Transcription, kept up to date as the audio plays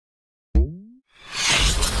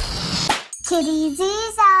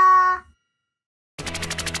Kiddyzuzaa.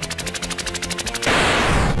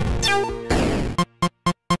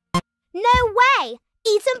 No way!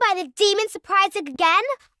 Eaten by the demon surprise again?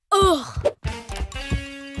 Ugh!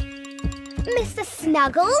 Mr.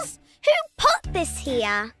 Snuggles, who put this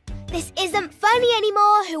here? This isn't funny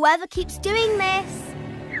anymore, whoever keeps doing this.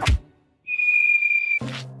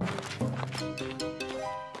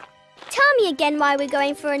 Tell me again why we're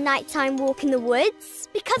going for a nighttime walk in the woods.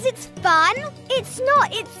 Because it's fun? It's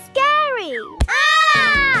not, it's scary.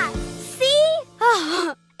 Ah! See?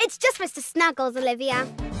 Oh, it's just Mr. Snuggles, Olivia.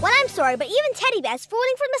 Well, I'm sorry, but even teddy bears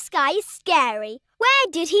falling from the sky is scary. Where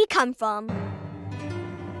did he come from?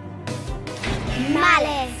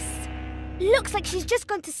 Malice. Looks like she's just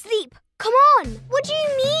gone to sleep. Come on. What do you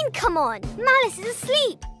mean, come on? Malice is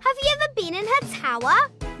asleep. Have you ever been in her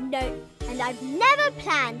tower? No, and I've never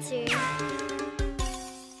planned to.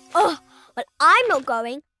 Oh, well, I'm not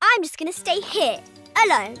going. I'm just going to stay here,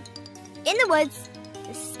 alone. In the woods.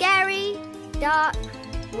 The scary, dark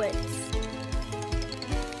woods.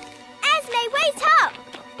 Esme, wait up!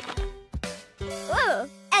 Oh,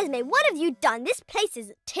 Esme, what have you done? This place is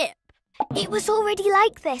a tip. It was already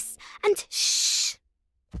like this. And shh!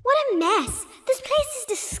 What a mess. This place is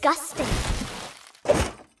disgusting.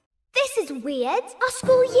 This is weird. Our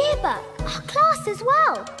school yearbook. Our class as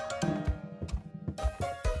well.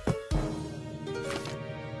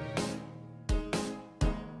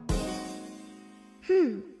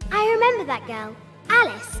 I remember that girl.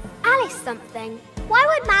 Alice. Alice something. Why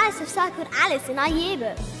would Malice have circled Alice in our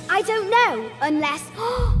yearbook? I don't know, unless...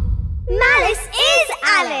 Malice is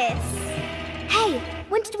Alice! Hey,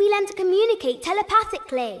 when did we learn to communicate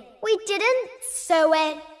telepathically? We didn't, so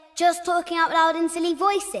we're just talking out loud in silly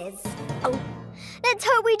voices. Oh, let's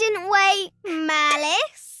hope we didn't wake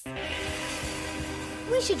Malice.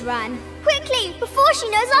 We should run. Quickly, before she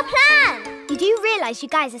knows our plan! You do realise you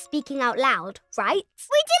guys are speaking out loud, right?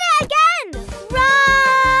 We did it again!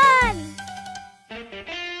 Run!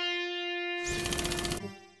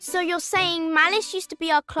 So you're saying Malice used to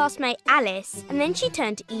be our classmate Alice, and then she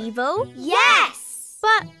turned evil? Yes!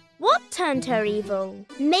 But what turned her evil?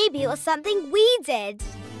 Maybe it was something we did.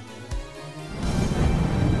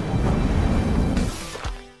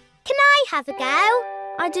 Can I have a go?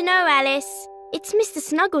 I don't know, Alice. It's Mr.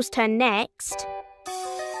 Snuggles' turn next.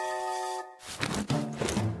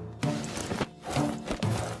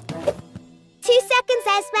 2 seconds,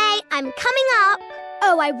 Esme. I'm coming up.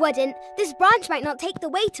 Oh, I wouldn't. This branch might not take the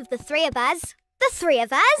weight of the three of us. The three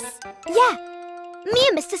of us? Yeah. Me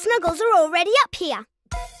and Mr. Snuggles are already up here.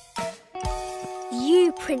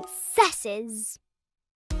 You princesses.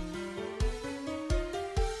 So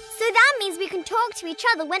that means we can talk to each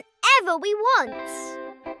other whenever we want.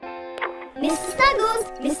 Mr. Snuggles,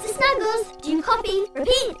 Mr. Snuggles, do you copy?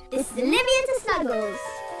 Repeat. This is Olivia to Snuggles.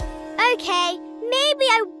 Okay. Maybe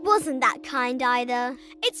I wasn't that kind either.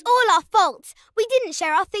 It's all our fault. We didn't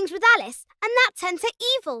share our things with Alice, and that turned her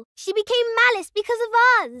evil. She became Malice because of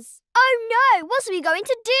us. Oh no, what are we going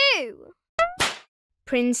to do?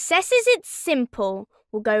 Princesses, it's simple.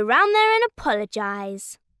 We'll go round there and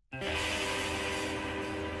apologise.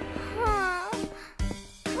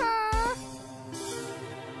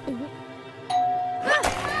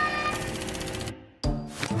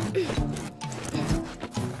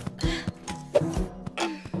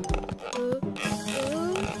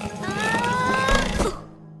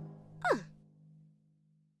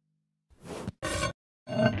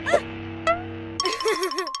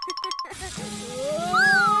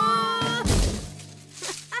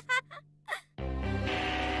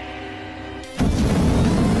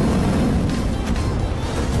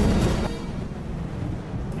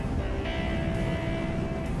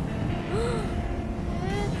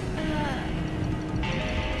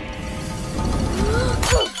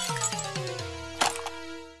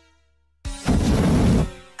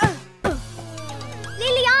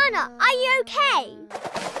 Are you okay?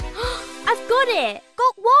 I've got it!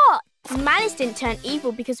 Got what? Malice didn't turn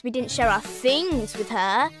evil because we didn't share our things with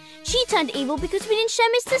her. She turned evil because we didn't share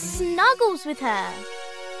Mr. Snuggles with her.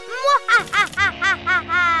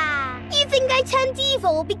 You think I turned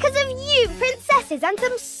evil because of you, princesses, and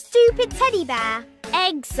some stupid teddy bear?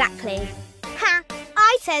 Exactly. Ha!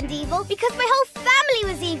 I turned evil because my whole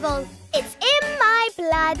family was evil. It's in my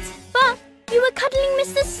blood. But you were cuddling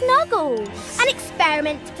Mr. Snuggles. An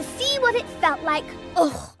experiment to see what it felt like.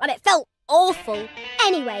 Ugh, and it felt awful.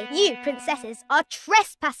 Anyway, you princesses are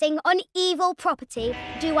trespassing on evil property.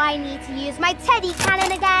 Do I need to use my teddy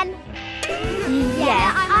cannon again?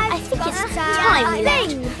 Yeah, I think it's time we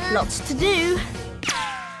left. Lots to do.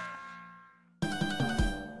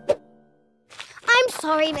 I'm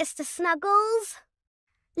Sorry, Mr. Snuggles.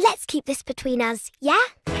 Let's keep this between us, yeah?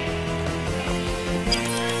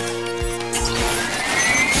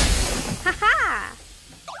 Ha-ha!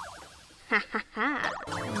 Ha-ha-ha!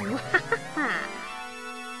 Ha-ha-ha!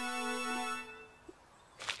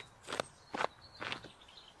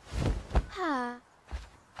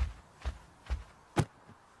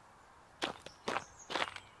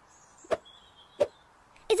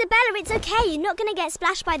 Isabella, it's okay. You're not going to get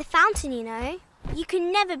splashed by the fountain, you know. You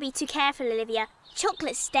can never be too careful, Olivia.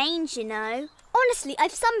 Chocolate stains, you know. Honestly,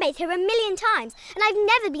 I've sunbathed here 1,000,000 times, and I've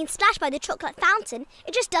never been splashed by the chocolate fountain.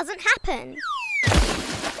 It just doesn't happen.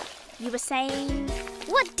 You were saying...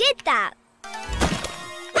 What did that?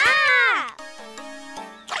 Ah!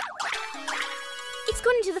 It's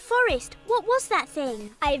gone into the forest. What was that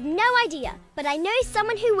thing? I have no idea, but I know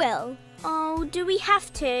someone who will. Oh, do we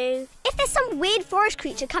have to? If there's some weird forest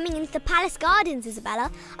creature coming into the palace gardens,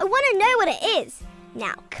 Isabella, I want to know what it is.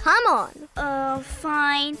 Now, come on. Oh,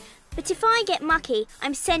 fine. But if I get mucky,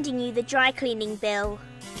 I'm sending you the dry cleaning bill.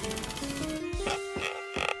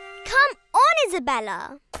 Come on,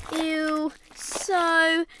 Isabella. Ew,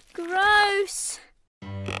 so gross.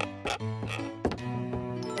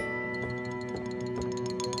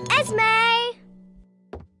 Esme!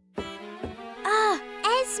 Ah,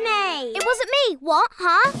 Esme! It wasn't me. What,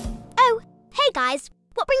 huh? Oh, hey guys.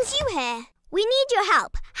 What brings you here? We need your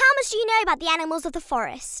help. How much do you know about the animals of the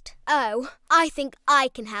forest? Oh, I think I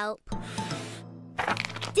can help.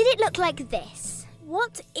 Did it look like this?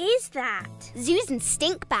 What is that? Zoos and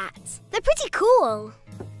stink bats. They're pretty cool.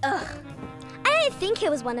 Ugh. I don't think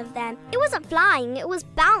it was one of them. It wasn't flying, it was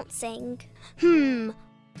bouncing.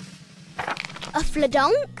 A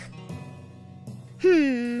flodonk?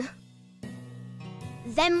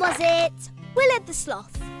 Then was it Willard the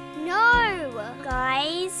Sloth? No.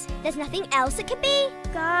 Guys? There's nothing else it could be?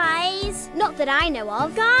 Guys? Not that I know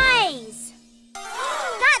of. Guys!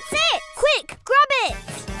 That's it! Quick, grab it!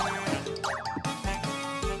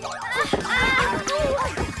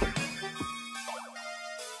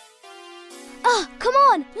 Oh, come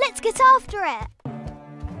on, let's get after it.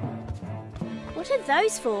 What are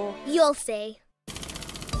those for? You'll see.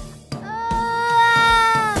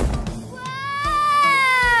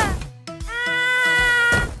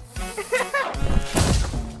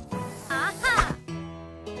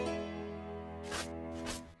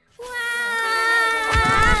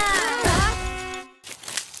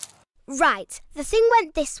 Right, the thing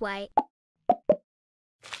went this way.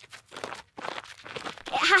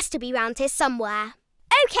 It has to be round here somewhere.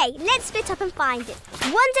 Okay, let's split up and find it.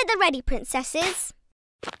 One's at the ready, princesses.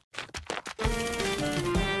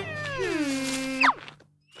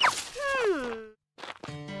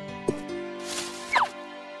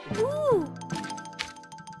 Ooh.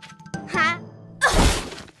 Ha.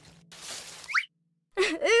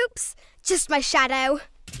 Oops, just my shadow.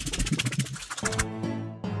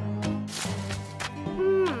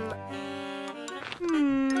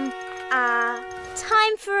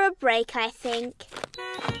 Time for a break, I think.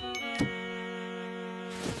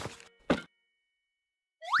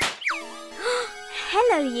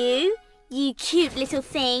 Hello, you cute little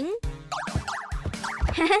thing.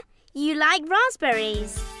 You like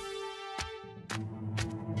raspberries?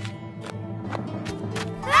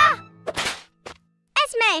 Ah!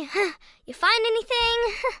 Esme, you find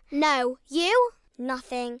anything? No. You?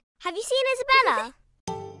 Nothing. Have you seen Isabella?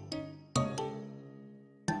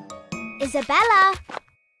 Isabella!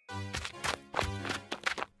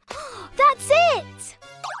 That's it!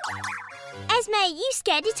 Esme, you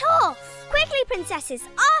scared it off. Quickly, princesses,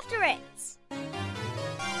 after it!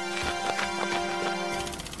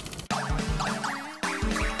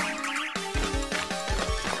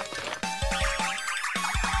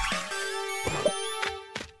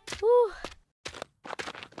 Ooh.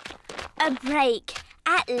 A break,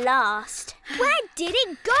 at last. Where did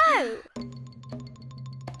it go?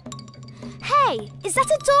 Hey, is that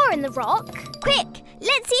a door in the rock? Quick,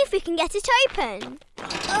 let's see if we can get it open.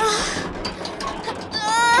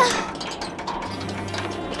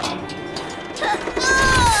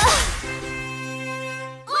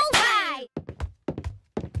 All right.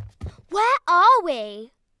 Where are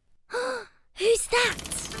we? Who's that?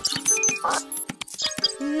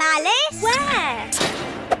 Malice? Where?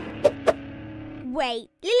 Wait,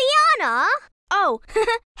 Liliana? Oh,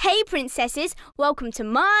 hey princesses, welcome to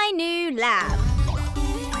my new lab.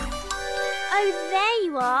 Oh, there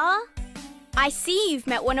you are. I see you've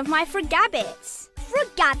met one of my fragabbits.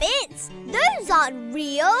 Fragabbits? Those aren't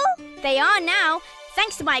real. They are now,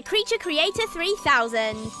 thanks to my Creature Creator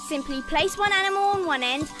 3000. Simply place one animal on one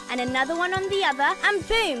end and another one on the other, and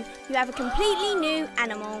boom, you have a completely new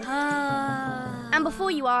animal. And And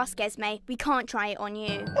before you ask, Esme, we can't try it on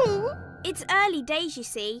you. It's early days, you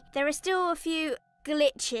see. There are still a few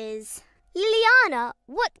glitches. Liliana,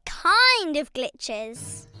 what kind of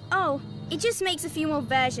glitches? Oh, it just makes a few more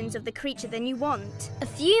versions of the creature than you want. A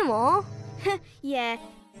few more? Yeah,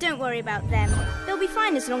 don't worry about them. They'll be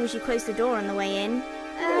fine as long as you close the door on the way in.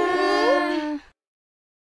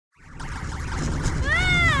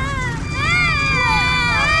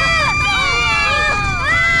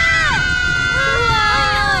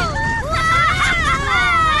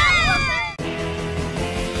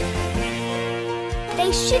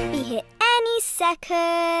 They should be here any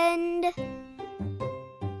second.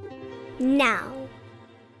 Now.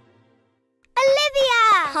 Olivia!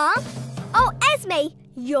 Huh? Oh, Esme,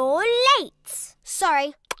 you're late.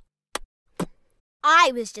 Sorry.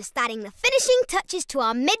 I was just adding the finishing touches to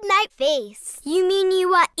our midnight feast. You mean you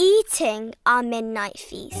were eating our midnight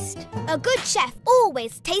feast? A good chef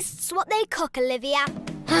always tastes what they cook, Olivia.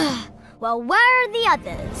 Well, where are the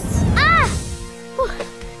others? Whew.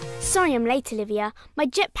 Sorry I'm late, Olivia. My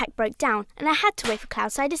jetpack broke down and I had to wait for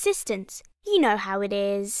Cloudside assistance. You know how it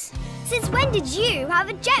is. Since when did you have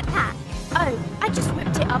a jetpack? Oh, I just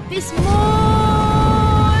whipped it up this morning.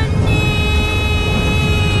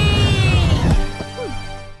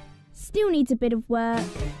 Still needs a bit of work.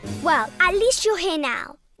 Well, at least you're here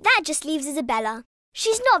now. That just leaves Isabella.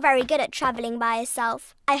 She's not very good at travelling by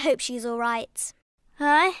herself. I hope she's all right.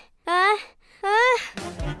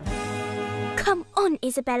 Come on,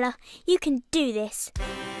 Isabella. You can do this.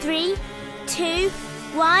 3, 2,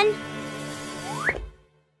 1.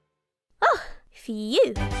 Oh, for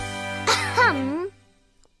you.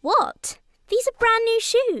 What? These are brand new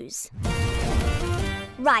shoes.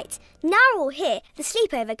 Right, now we're all here, the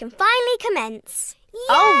sleepover can finally commence. Yay!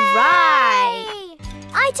 All right.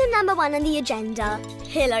 Item number 1 on the agenda,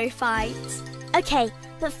 pillow fight. Okay,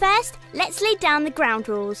 but first, let's lay down the ground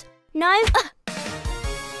rules. No?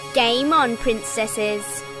 Game on, princesses.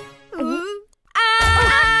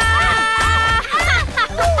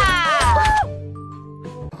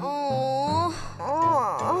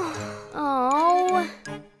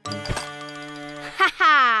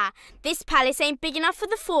 Haha! This palace ain't big enough for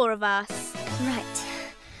the 4 of us. Right.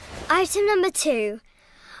 Item number 2.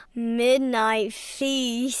 Midnight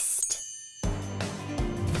feast.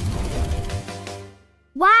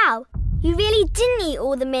 Wow! You really didn't eat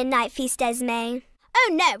all the midnight feast, Esme. Oh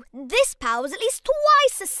no, this pal was at least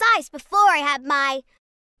twice the size before I had my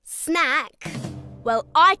snack. Well,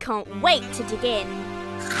 I can't wait to dig in.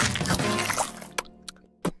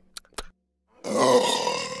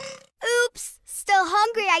 Oops, still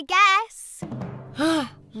hungry, I guess.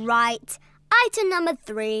 Right, item number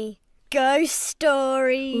 3, ghost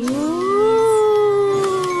stories.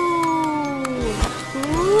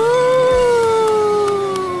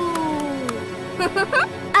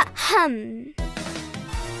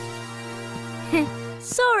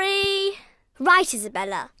 Sorry. Right,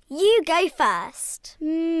 Isabella, you go first.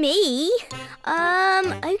 Me?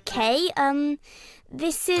 Okay,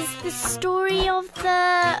 this is the story of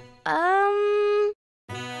the,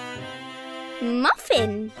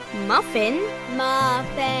 Muffin. Muffin?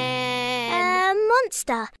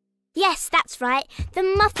 Monster. Yes, that's right, the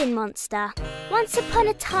Muffin Monster. Once upon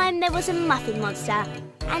a time there was a Muffin Monster,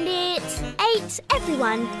 and it ate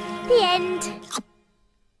everyone. The end.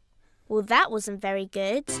 Well, that wasn't very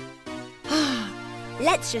good.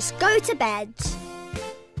 Let's just go to bed.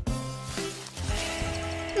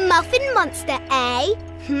 Muffin Monster, eh?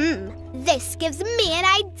 This gives me an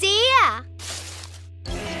idea.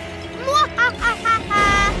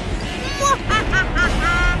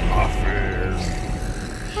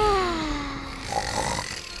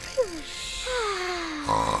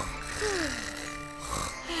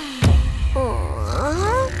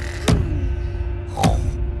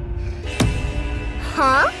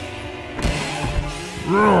 Huh?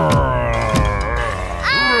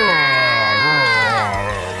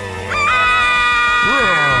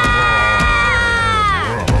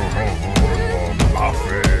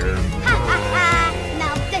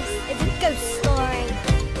 Now this is a ghost story.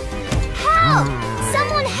 Help!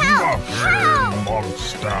 Someone help! Help!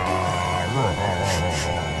 Monster!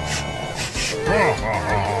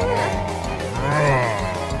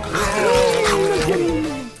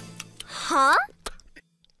 Huh?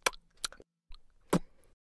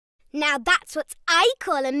 Now that's what I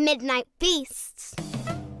call a midnight beast.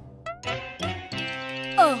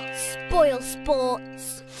 Oh, spoil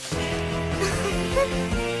sports.